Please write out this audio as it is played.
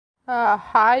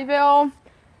Hi, Bill.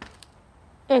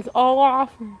 It's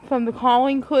Olaf from the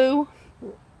Calling Clue.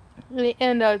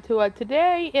 And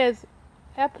today is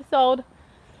episode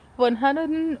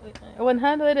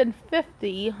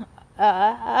 150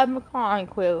 of the Calling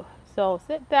Clue. So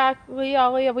sit back,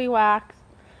 relax,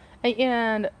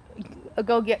 and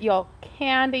go get your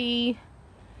candy,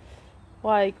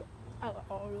 like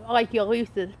your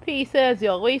Reese's Pieces,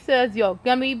 your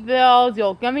gummy bears,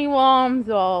 your gummy worms,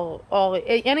 or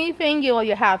anything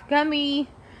you have gummy.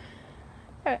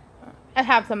 And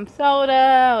have some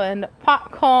soda and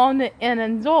popcorn and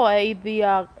enjoy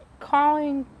the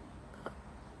Calling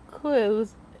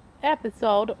Clues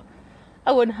episode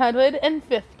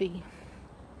 150.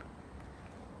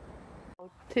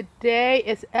 Today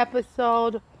is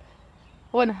episode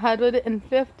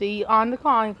 150 on the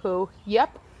Calling Clue.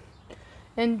 Yep.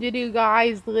 And did you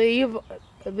guys leave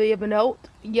a note?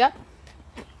 Yep.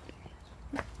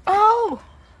 Oh!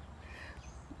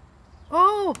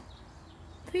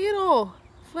 Theodore,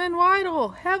 Flynn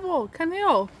Weidel, Hevel,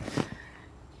 Camille.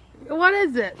 What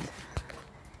is it?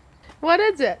 What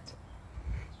is it?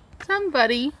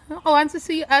 Somebody wants to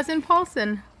see us in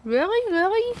person.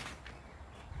 Really?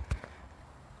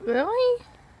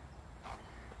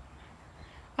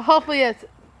 Hopefully it's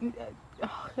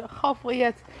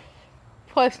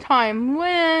First Time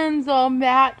Wins or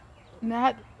Matt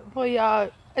for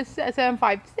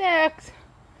 756.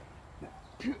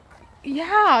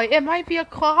 Yeah, it might be a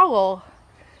call.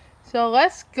 So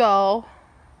let's go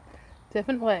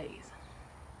different ways.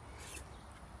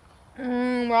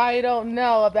 I don't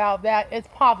know about that. It's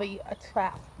probably a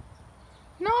trap.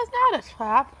 No, it's not a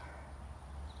trap.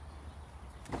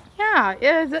 Yeah,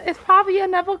 it's probably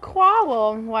another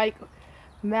call. Like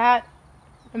Matt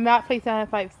plays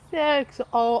 756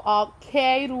 or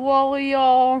Arcade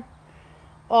Warrior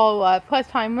or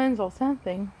First Time Wins or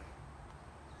something.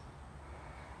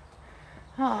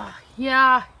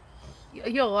 Yeah,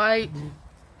 you're right.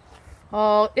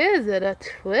 Oh, is it a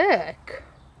trick?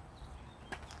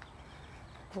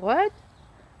 What?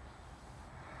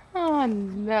 Oh,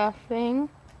 nothing.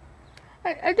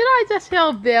 Did I just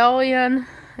hear Billion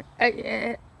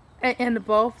and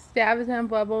both stabs and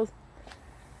bubbles?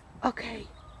 Okay,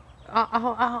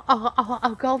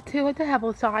 I'll go to the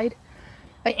Hevel side,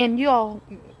 and you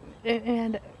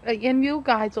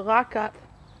guys lock up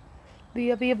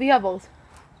the bubbles.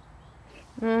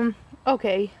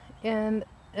 Okay, and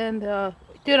do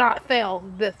not fail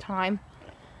this time.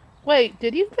 Wait,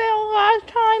 did you fail last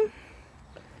time?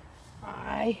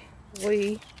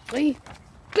 We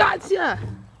gotcha!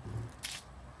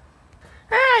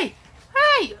 Hey!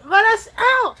 Let us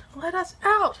out!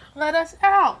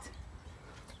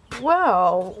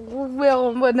 Well,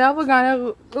 we're never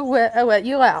gonna let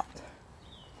you out.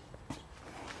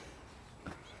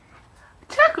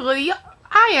 Technically,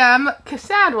 I am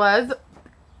Cassandra's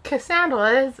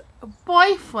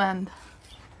boyfriend.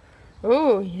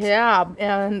 Oh yeah,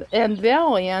 and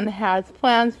Valian has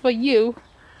plans for you.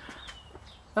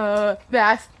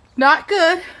 That's not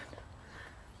good.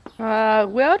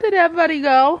 Where did everybody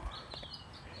go?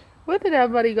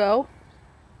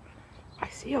 I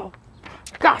see you.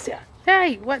 Gotcha.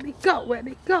 Hey, where'd it go?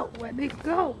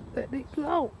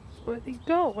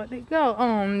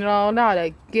 Oh no, not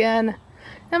again.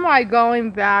 Am I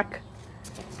going back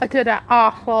to that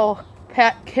awful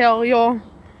pet killer?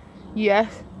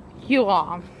 Yes, you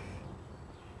are.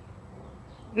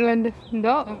 And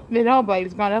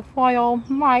nobody's gonna foil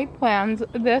my plans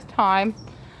this time.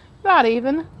 Not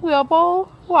even Wilbur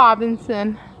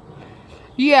Robinson.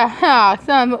 Yeah,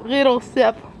 some little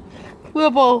sip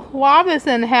Wilbur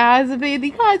Robinson has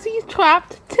because he's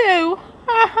trapped too.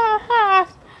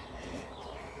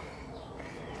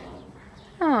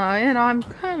 And I'm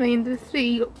coming to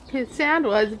see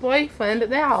Cassandra's boyfriend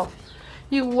now.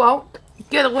 You won't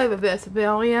get away with this,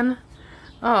 Billion.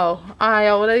 Oh, I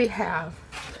already have.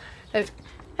 And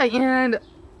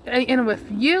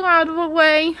with you out of the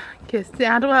way,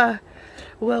 Cassandra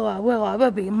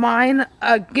will be mine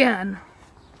again.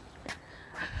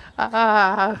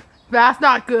 That's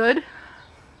not good.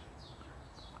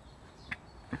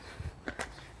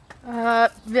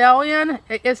 Valian,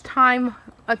 it's time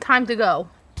to go.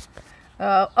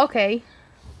 Okay.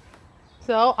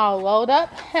 So I'll load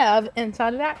up Hev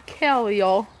inside of that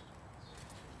carrier.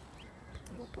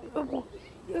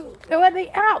 Let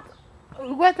me out!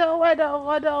 Let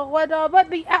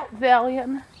me out,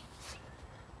 Valian.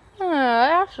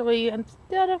 Actually,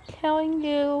 instead of killing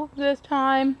you this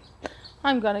time,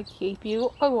 I'm gonna keep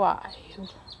you alive.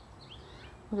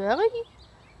 Really?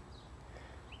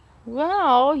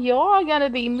 Well, you're gonna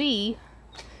be me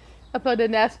for the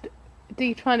next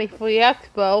D23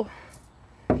 Expo,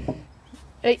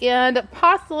 and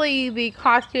possibly the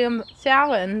costume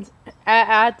challenge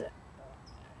at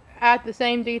the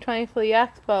same D23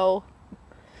 Expo.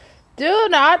 Do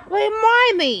not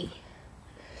remind me.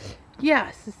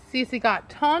 Yes, Cece got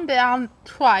toned down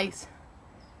twice.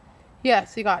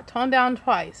 Yes, he got toned down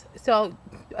twice. So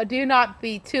do not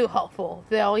be too hopeful,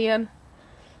 Villian.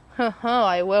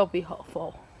 I will be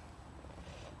hopeful.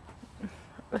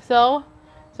 So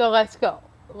let's go.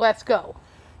 Let's go.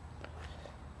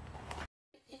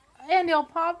 And you'll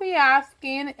probably be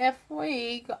asking if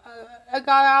we got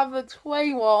out of the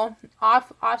toy wall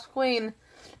off screen.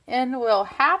 And we're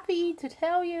happy to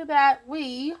tell you that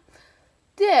we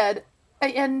did.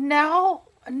 And now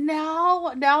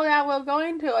that we're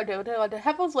going to the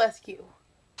Hebble's Rescue.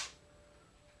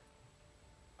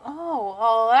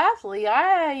 Oh, Leslie,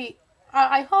 I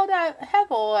heard that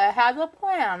Hebble has a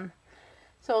plan.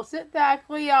 So sit back,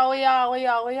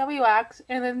 relax,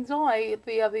 and enjoy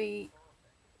the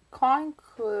Con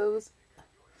Cruise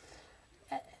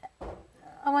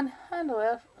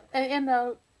 100th in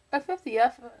the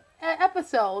 50th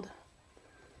episode.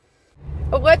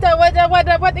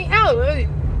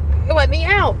 Let me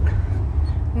out.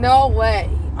 No way.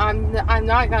 I'm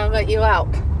not gonna let you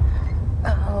out.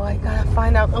 Oh, I gotta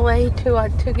find out the way to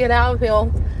get out of here.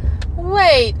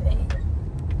 Wait.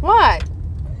 What?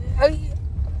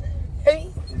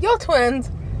 You're twins,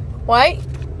 right?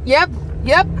 Yep.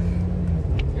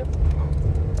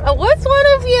 Which one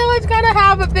of you is gonna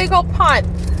have a big old punt?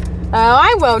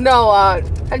 I will know.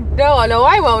 No,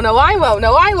 I will know. I will.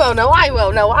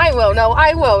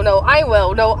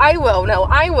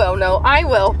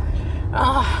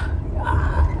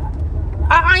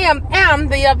 I am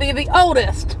the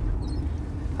oldest.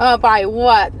 By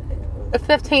what?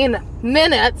 15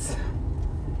 minutes.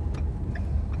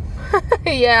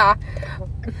 Yeah.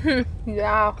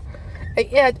 Yeah.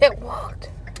 It worked.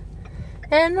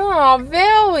 And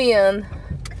Villian,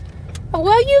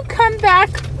 will you come back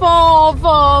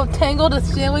for Tangled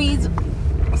series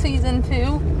season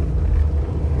 2?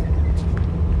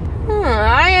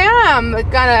 I am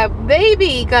gonna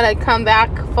come back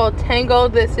for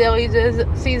Tangled the series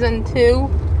season 2.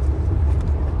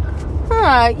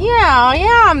 Yeah, I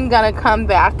am gonna come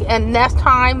back, and next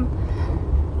time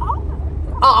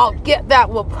I'll get that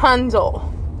Rapunzel.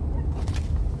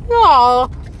 Oh,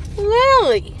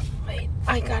 Lily. Wait,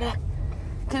 I gotta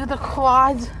do the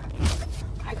claws.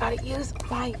 I gotta use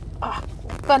my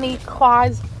funny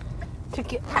claws to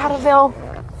get out of there.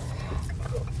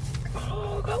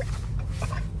 Oh, go.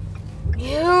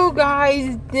 You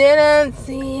guys didn't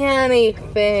see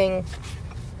anything.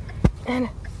 And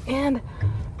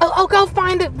go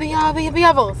find the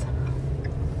others.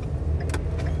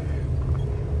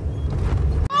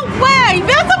 No way!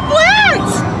 That's a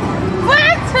Blantz!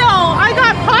 Blantz Hill! I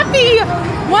got Puffy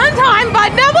one time, but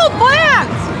never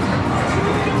Blantz!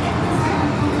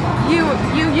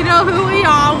 You know who we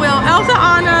are. Will Elsa,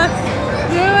 Anna,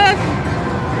 Lewis,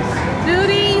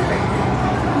 Judy,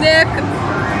 Nick,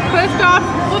 Kristoff,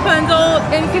 Rapunzel,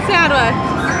 and Cassandra.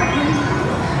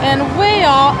 And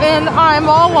I'm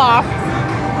Olaf.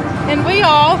 And we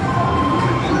are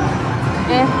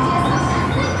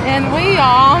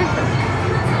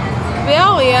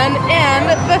Villian and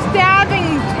the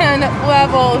Stabbington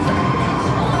levels.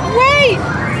 Wait!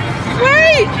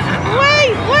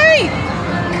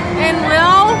 And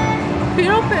Will,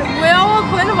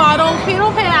 Quinn Waddle,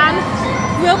 Peter Pan,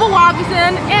 Wilbur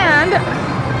Robinson, and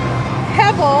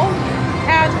Hebble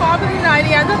as Father the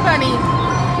Nighty as a bunny.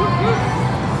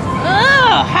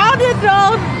 Ugh, how did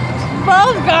those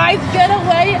guys get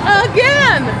away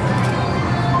again?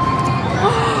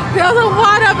 There's a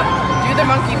lot of... Do the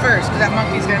monkey first, because that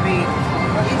monkey's going to be...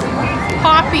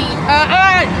 Poppy.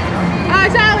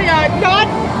 Sally,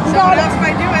 Someone else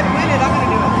might do it. Win it. I'm going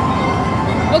to do it.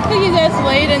 Okay, you just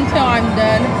wait until I'm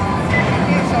done.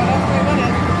 Okay, someone else might win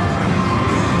it.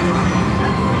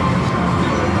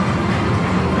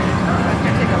 That's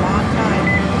going to take a long time.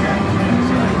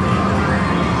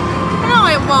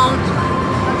 No, it won't.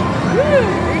 Woo!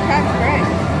 3 times great.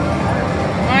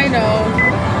 I know.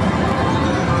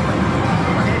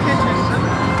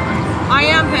 I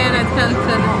am paying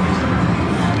attention.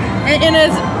 And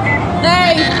it's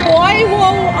spoil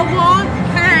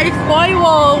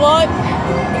alert.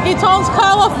 It turns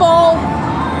colorful.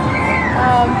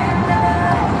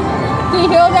 Do you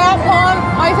hear that one?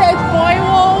 I said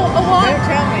spoil alert. Don't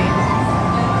tell me.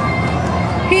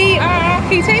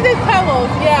 He changes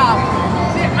colors, yeah.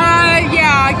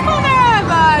 Yeah,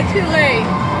 kind of too late.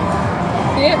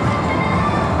 Yep.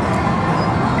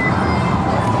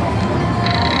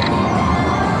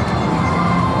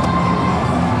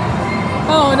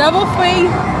 Oh, number 3.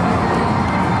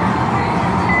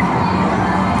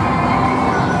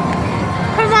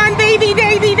 Come on, Davy,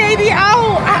 Davy, Davy.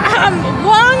 Oh,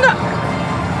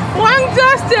 wrong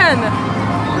Justin.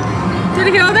 Did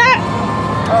you hear that?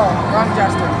 Oh, wrong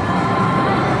Justin.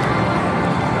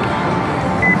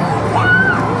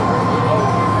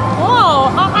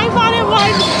 Oh, I thought it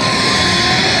was.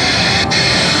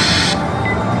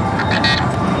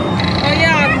 Oh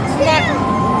yeah,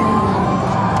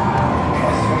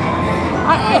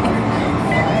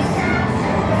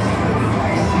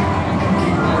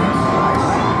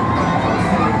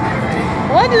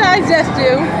 what did I just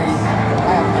do?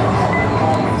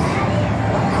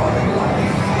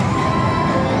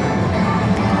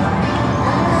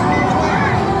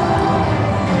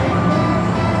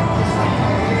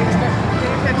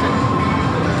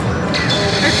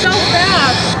 It's so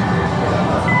fast.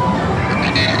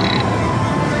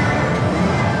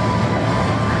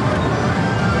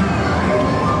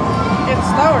 It's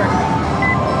slower.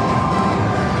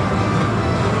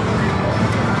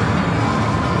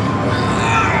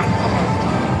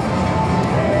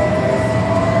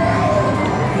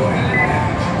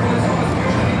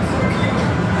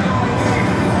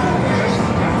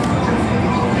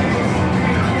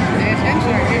 Pay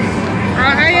attention, Jimmy.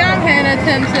 I am paying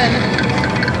attention.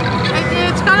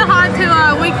 It's kind of hard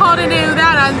to, we call to do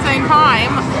that at the same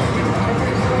time.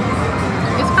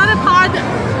 It's kind of hard to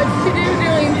do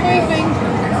doing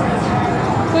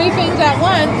 3 things at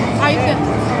once. I think.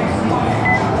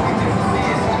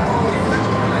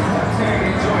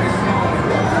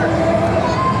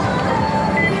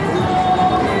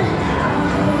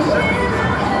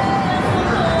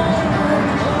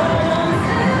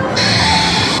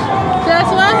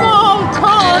 There's one more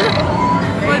turn.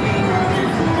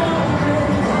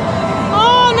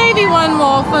 Oh, maybe one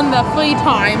more from the free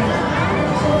time.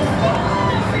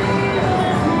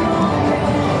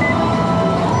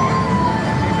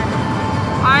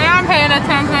 I am paying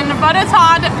attention, but it's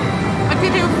hard. What to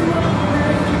do?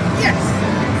 Yes.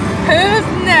 Who's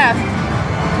next?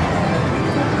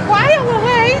 Quiet,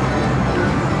 wait.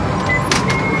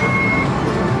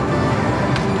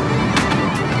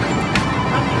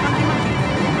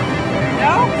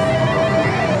 No?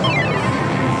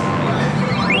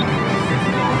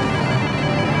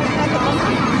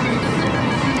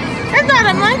 It's not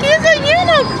a monkey, it's a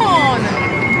unicorn.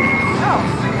 Oh.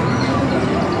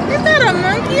 It's not a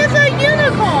monkey, it's a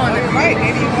unicorn. Oh, you're right.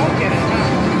 Maybe you won't get it, huh?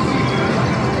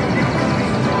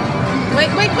 Wait.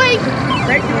 Right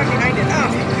the one behind it.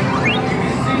 Oh.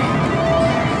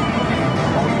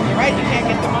 You're right. You can't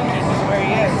get the monkey because of where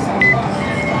he is.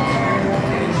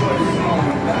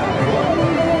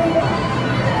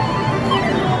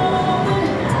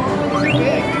 Too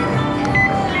big.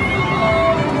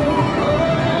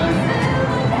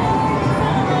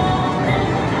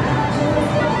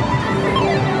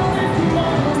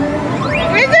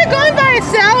 Is it going by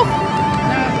itself?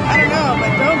 No, I don't know, but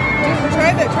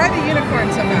try the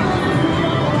unicorn somehow.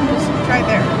 Just try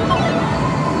there.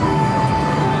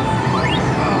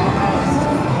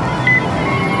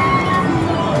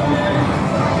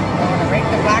 Want to rake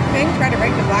the black thing? Try to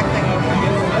rake the black thing over.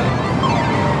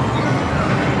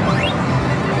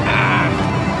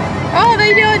 Oh,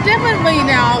 they do it differently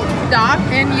now, Doc,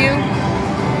 and you.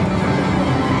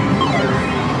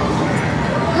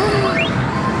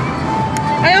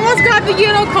 I almost got the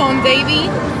unicorn, baby.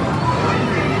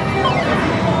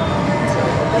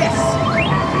 Yes.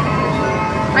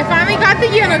 I finally got the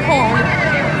unicorn.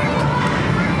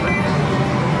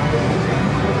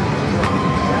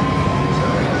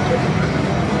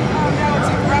 Oh no, it's a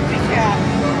grumpy cat.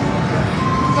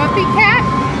 Grumpy cat?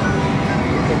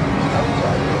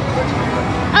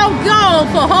 Oh, go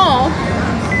for her.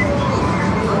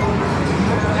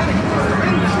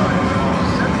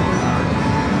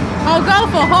 I'll go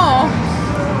for her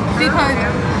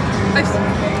because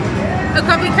a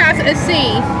grumpy cat is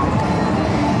C.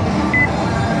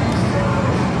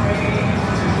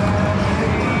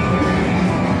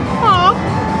 Oh,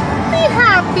 be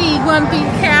happy, grumpy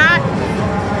cat.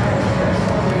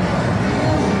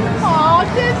 Oh,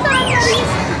 did somebody?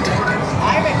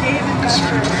 I'm a Dave and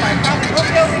Buster's, so I probably won't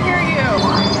be able to hear you.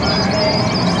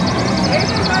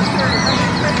 Dave and Buster's.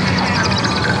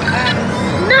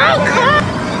 No, come.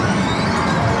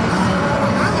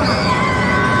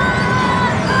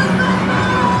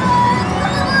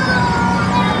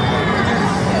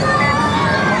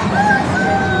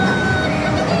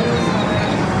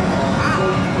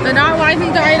 The not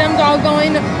licensed items are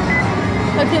going to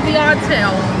the yard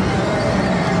sale.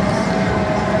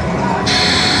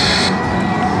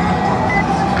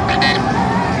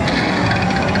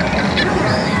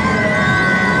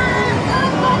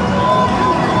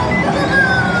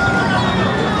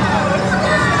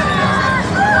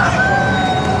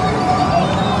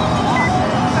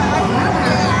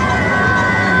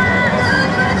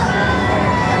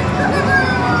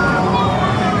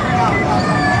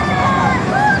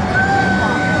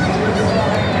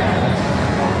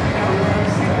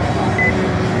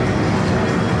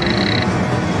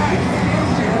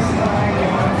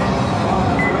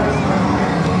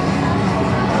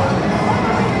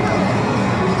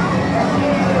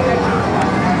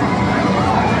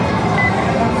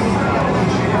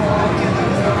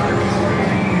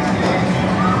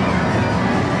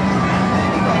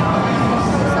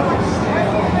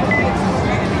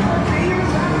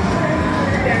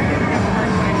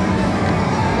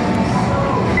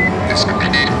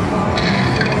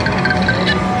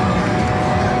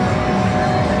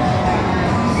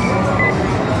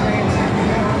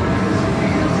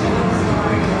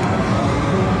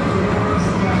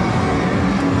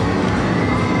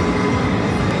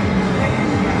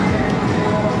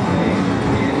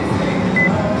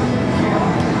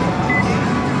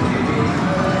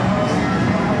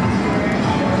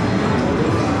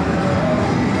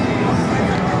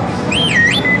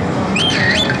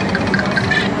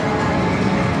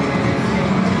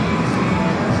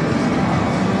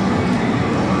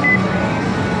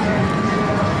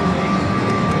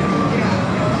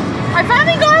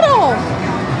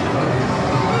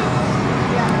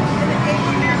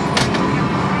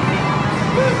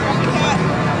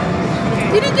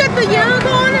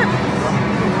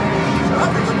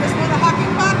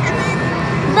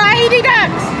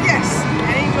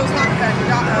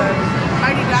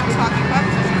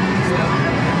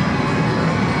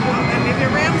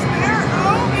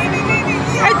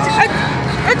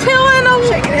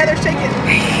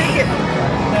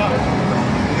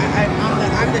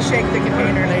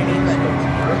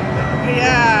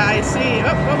 I see.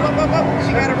 Oh.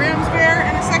 She got a Rams bear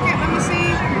in a second. Let me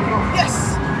see.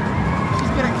 Yes.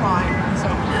 She's good at clawing. So.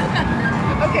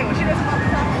 Okay, well, she doesn't want to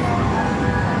talk about.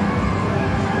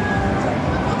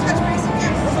 We'll touch base again.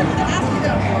 What was I going to ask you,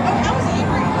 though? Oh, how was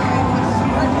Avery?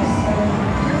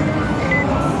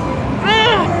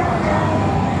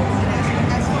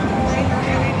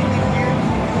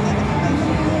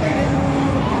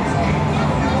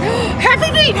 Happy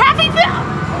feet! Happy feet!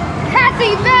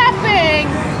 Happy laughing!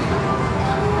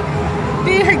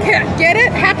 Do you get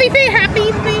it? Happy feet!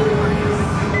 Happy feet!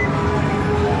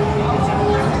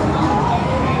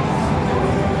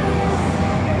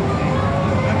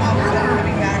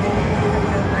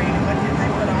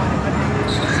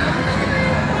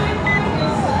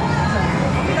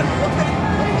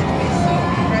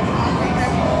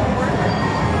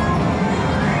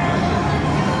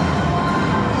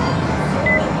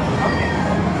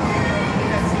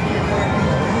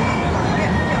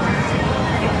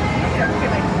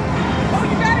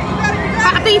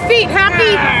 Happy feet,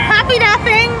 happy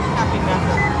nothing. Happy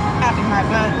nothing. Happy my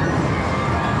butt.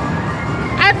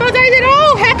 I thought I did.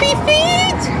 Oh, happy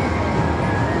feet.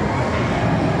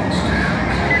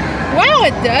 Wow,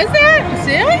 it does that?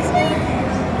 Seriously?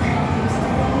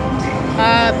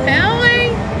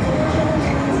 Apparently.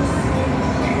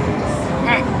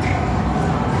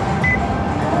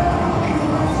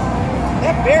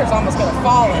 That bear's almost gonna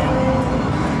fall in.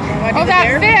 Oh, that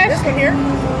bear? fish. This one here?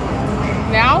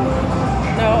 Now?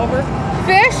 No, over.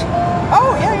 Fish?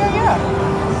 Oh, yeah.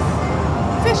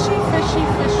 Fishy.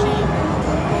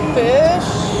 Fish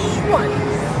one.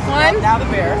 One? Now the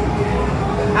bear.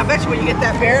 I bet you when you get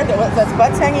that bear that's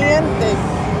butt's hanging in, the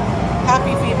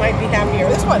happy feet might be happier.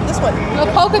 This one. The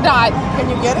polka dot. Can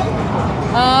you get him?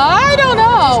 I don't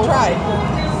know. Just try.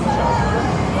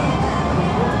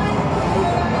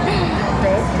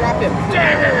 Okay, drop him.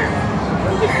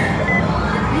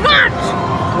 Much.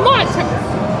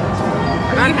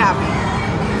 Unhappy.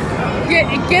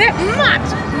 Get it? Much.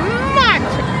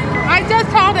 I just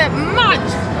called it much.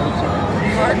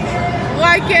 March.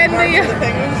 Like in March the... of the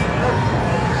penguins.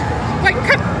 Like,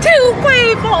 2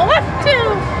 people. 1, 2,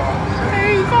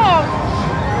 3, 4.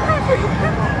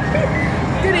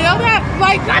 Did you hear that?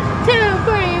 Like, 1, 2,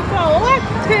 3, 4. 1,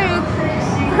 2,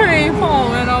 3,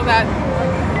 4. And all that.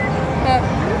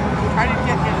 Try to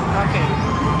get him. Okay.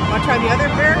 Want to try the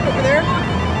other bear over there?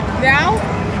 Now?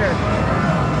 Sure.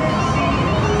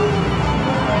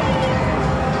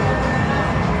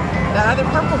 That other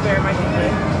purple bear might be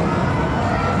good.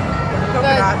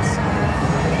 Polka dots.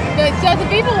 There's other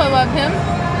people who love him.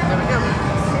 There we go.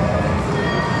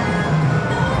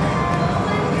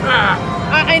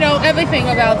 I know everything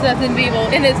about Justin Bieber.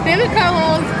 And his favorite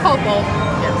color is purple.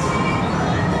 Yes.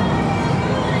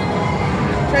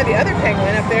 Try the other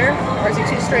penguin up there, or is he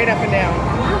too straight up and down?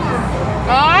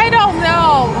 I don't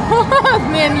know.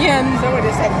 Minions. Someone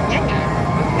just said, okay.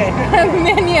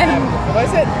 Minion. What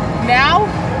was it? Now?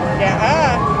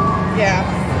 Yeah. Yeah.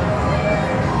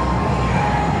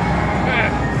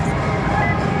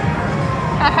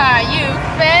 Haha, you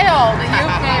failed.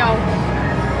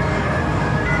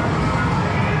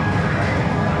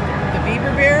 The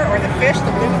beaver bear or the fish,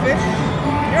 the blue fish?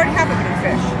 You already have a blue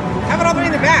fish. Have it all the way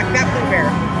in the back, that blue bear.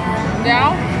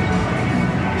 Now?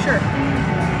 Sure.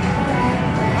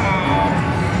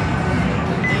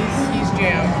 He's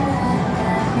jammed.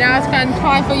 Now it's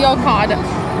time for your card.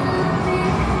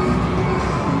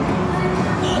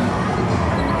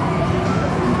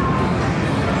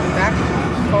 Back,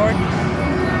 forward.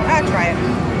 Try it.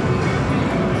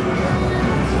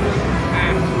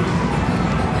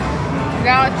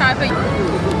 Now it's time for you.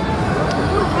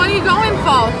 What are you going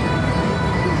for?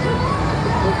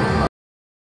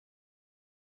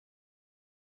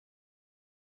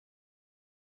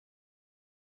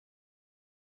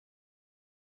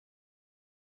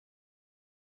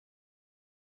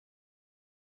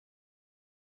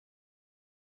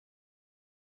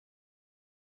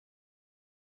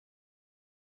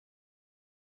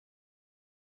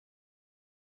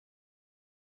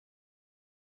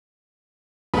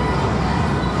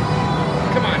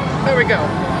 There we go.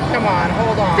 Come on,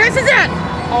 hold on. This is it!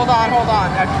 Hold on.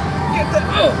 Now get the...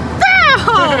 Oh!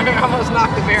 Ah! Almost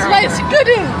knocked the bear Like over.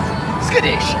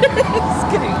 skiddish.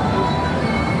 Skitty.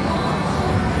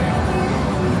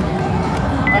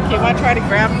 Okay, want to try to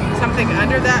grab something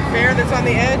under that bear that's on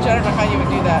the edge? I don't know how you would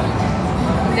do that.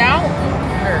 Now?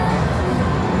 Sure.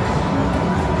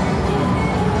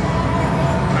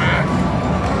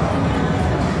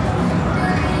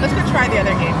 Let's go try the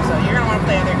other games, though. You're going to want to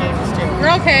play other games, too.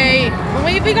 Okay.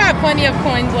 We got plenty of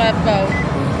coins left, though.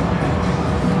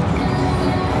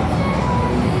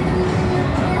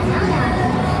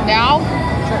 Now?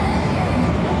 Sure.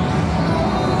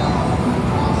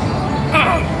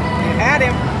 You had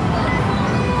him.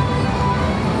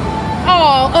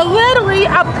 Oh, literally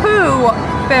a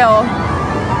poo-ville.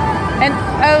 And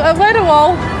a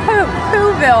literal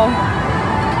poo-ville.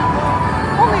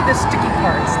 Only the sticky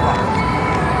parts left.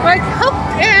 Like hook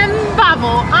and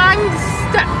bubble. I'm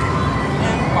stuck.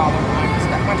 And bobble. I'm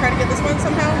stuck. Want to try to get this one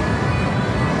somehow?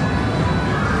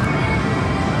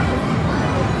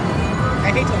 I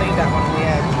hate to leave that one on the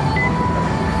edge.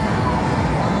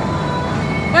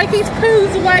 Like he's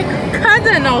Pooh's like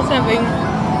cousin or something.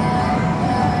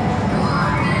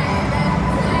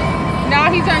 Now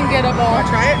he's ungettable. Want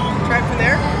to try it? Try it from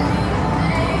there?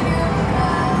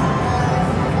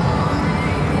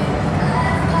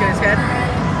 Get his head.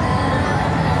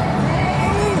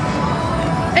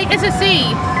 Hey, it's a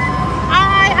C.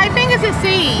 I think it's a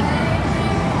C.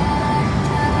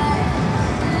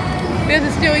 There's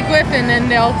a Stewie Griffin in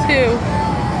there too.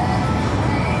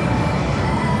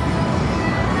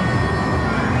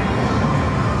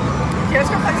 Okay, let's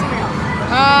go play something else.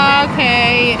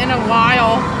 Okay, in a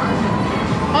while.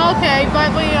 Okay,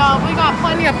 but we got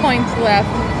plenty of points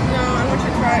left. No, I want you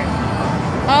to try it.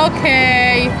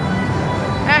 Okay.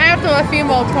 After a few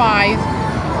more tries.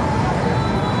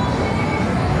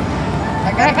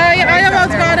 I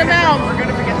almost got him out. We're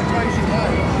gonna forget the toys you won.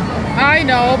 I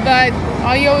know, but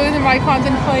are you losing my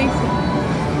concentration?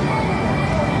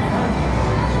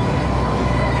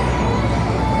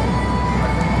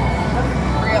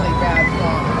 Really bad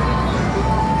song.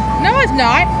 No, it's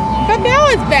not. The bell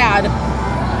is bad.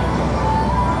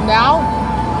 Now?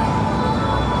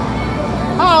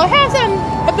 Oh, have some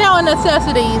bell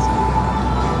necessities.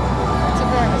 It's a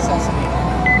bare necessity.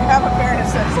 You have a bare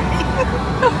necessity.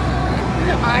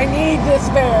 I need this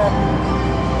bear.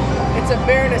 It's a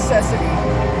bare necessity.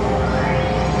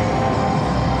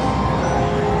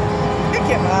 Pick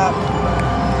him up.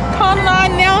 Come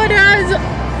on, now it is.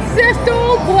 Sister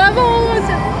levels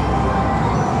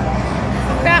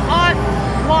that aren't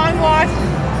long lost.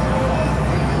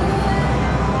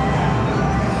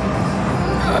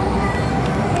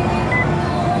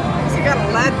 Has he got a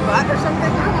lead butt or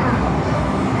something?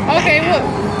 Okay,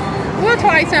 we'll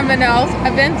try something else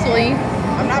eventually.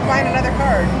 I'm not buying another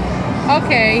card.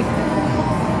 Okay.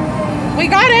 We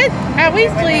got it. At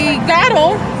least we got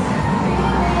it.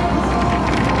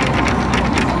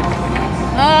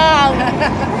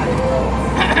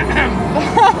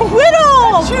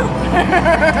 Whittle! Shoot!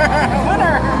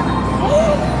 Winner!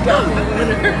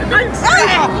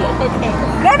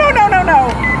 No, no, no, no, no!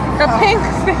 The pink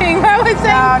thing. I was saying.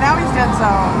 No, now he's dead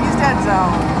zone. He's dead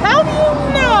zone. How do you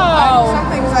know? Some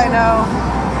things I know,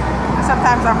 and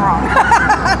sometimes I'm wrong.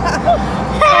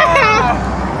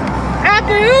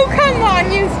 Abu, come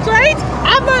on, you straight.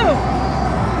 Abu.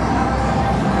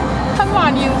 Come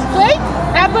on, you straight.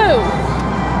 Abu.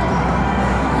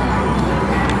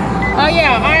 Oh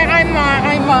yeah,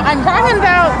 I'm talking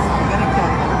about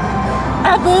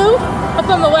Abu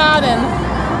from Aladdin.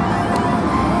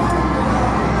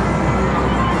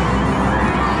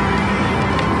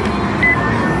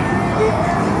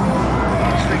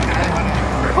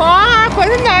 Clock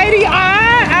with a 90.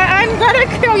 I'm gonna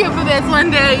kill you for this one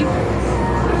day.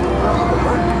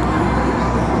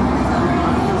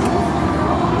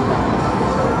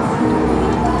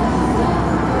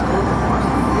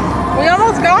 We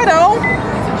almost got him.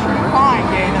 It's a true pine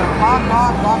game. Clock,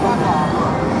 clock, clock, clock, clock.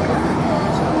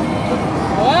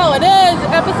 Well, it is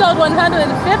episode 150.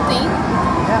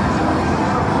 Yeah.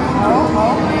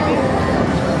 Oh, maybe.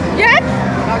 Yep.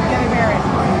 Not getting married.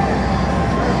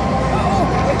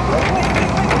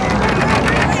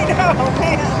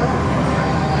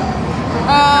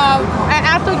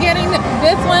 After getting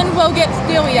this one, we'll get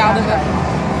Stewie out of it.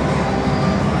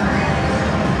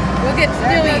 We'll get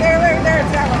Stewie. There,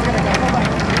 it's that one's gonna go. Hold on.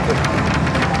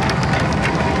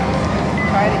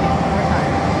 Try it again, one more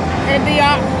time. And the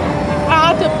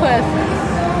octopus.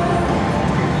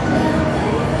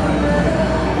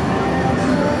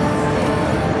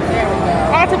 There we go.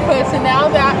 Octopus, and now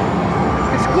that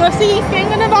squishy thing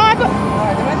in the bottom.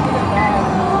 Alright, then let's get it back.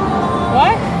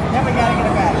 What? Then we gotta get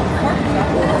it back.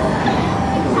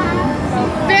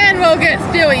 Then we'll get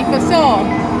Stewie for sure.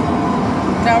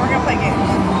 No, we're gonna play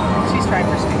games. She's tried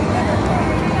for speaking that her time.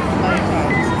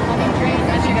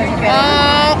 And she doesn't get it.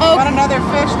 Okay. Want another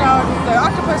fish? No, the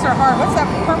octopus are hard. What's that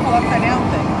purple upside down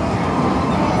thing?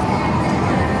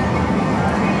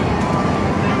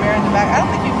 The bear in the back. I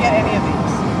don't think you can get any of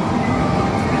these.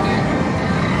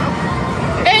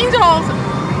 Angels.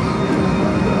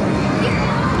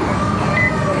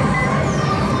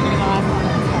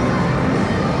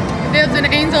 There's an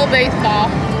angel baseball.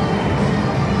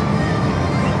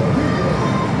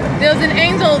 There's an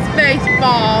Angels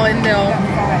baseball in there.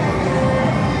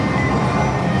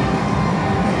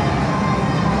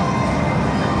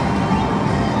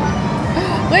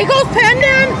 Waco's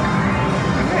pendant?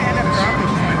 I'm gonna end up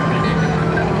dropping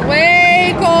something.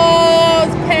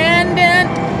 Waco's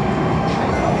pendant.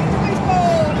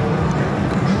 Baseball.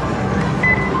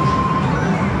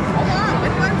 Hold on,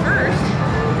 which one first?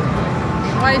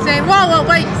 Why are you saying, whoa, whoa,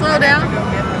 wait, slow down. Go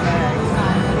get the bags.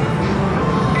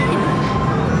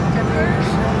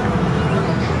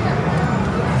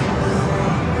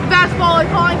 Fastball is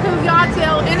calling to the yard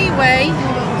sale anyway.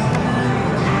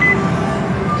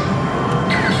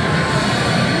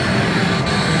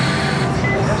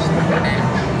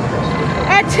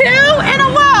 At 2 in a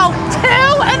row, 2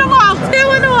 in a row, 2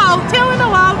 in a row, 2 in a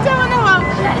row, 2 in a row.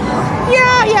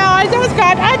 Yeah, I just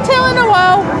got a 2 in a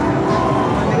row.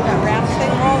 Do that round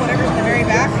thing roll, whatever's in the very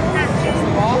back. Just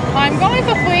the ball. I'm going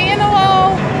for 3 in a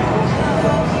row.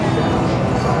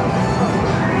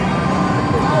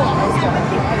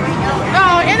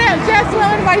 Oh, and it just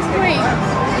ruined my streak.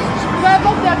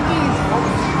 Rebel Duckies.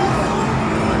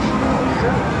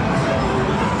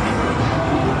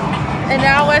 And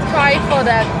now let's try for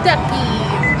the Duckies.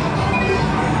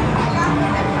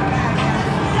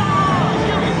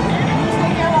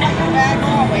 Stay there while I come back.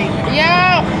 Oh, wait.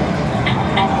 Yeah.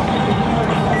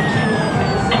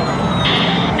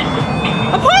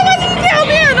 Appointment kill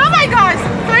me in. Oh my gosh.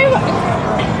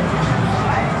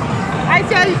 I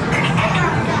said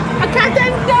a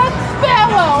Captain Duck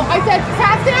Sparrow. I said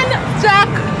Captain Duck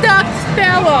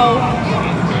Sparrow.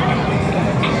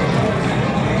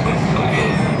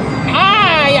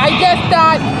 I just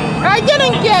thought I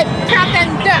didn't get Captain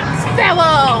Duck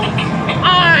Sparrow.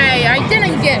 I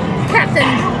didn't get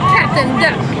Captain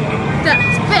Duck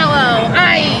Sparrow.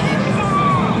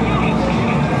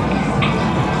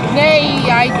 Nay,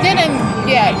 I didn't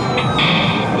get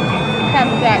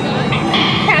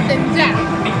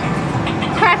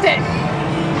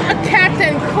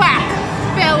Captain Quack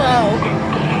Sparrow.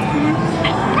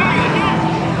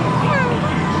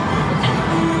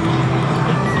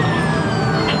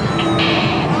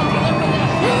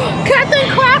 Captain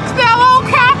Quack Sparrow,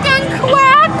 Captain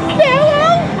Quack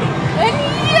Sparrow, and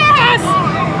yes,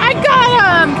 I got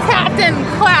him, Captain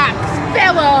Quack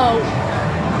Sparrow.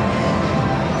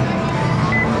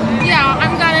 Yeah,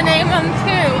 I'm gonna name him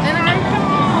too, and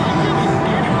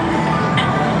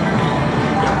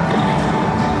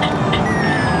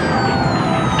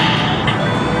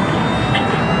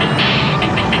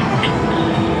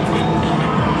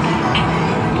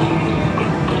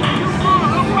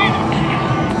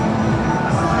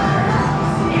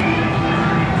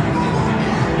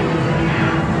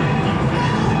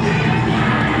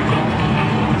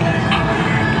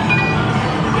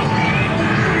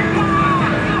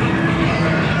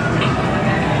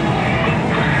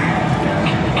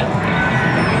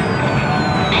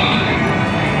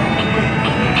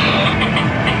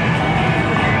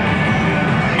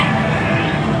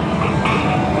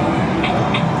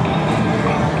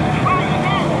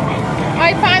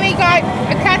I finally got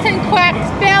a Captain Quack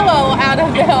Sparrow out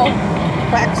of Bill.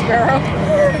 Quack Sparrow.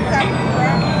 Quack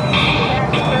Sparrow.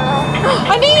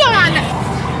 A neon!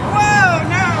 Whoa,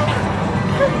 no.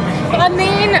 A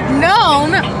neon known.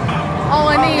 Oh,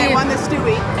 a Oh, they neon. won the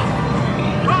Stewie.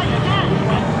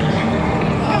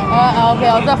 Uh-oh,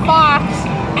 Bill's a fox.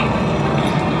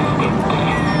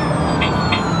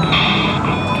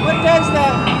 What does the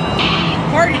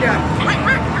party duck?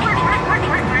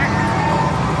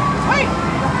 Wait!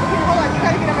 Hold on, you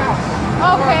gotta get him out.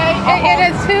 Okay, it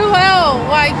is too low.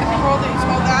 Like, Hold it, just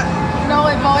hold that. no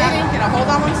avoiding. Can I hold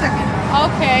on 1 second?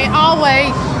 Okay, I'll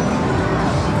wait.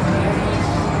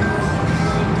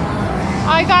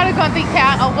 I got a grumpy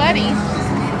cat already.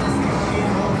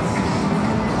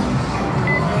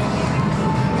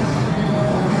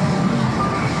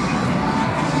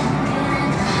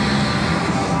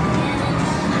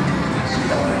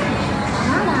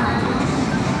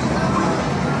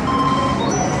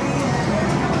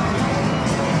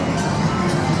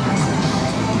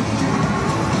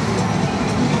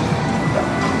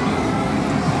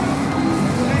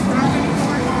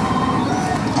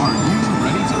 Are you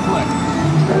ready to play?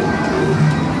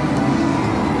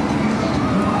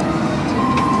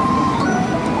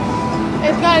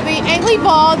 It's gonna be Angry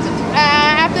Birds.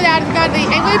 After that, it's gonna be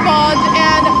Angry Birds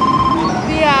and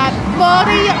the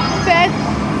Bloody Fest.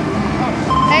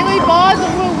 Angry Birds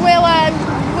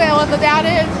wherever that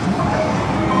is.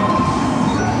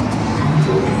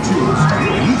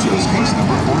 You chose case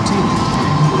number 14.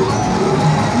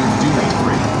 You're doing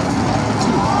great.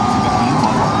 2, the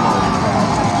meanwhile low.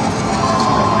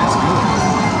 That's good.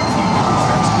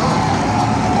 That's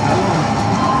good.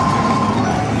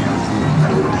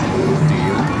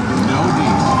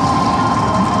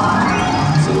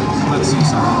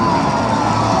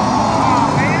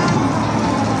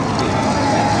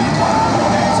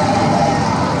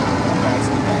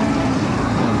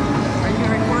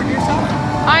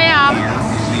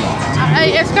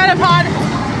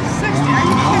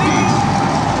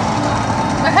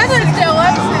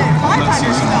 Stella. Five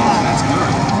hundred Stella.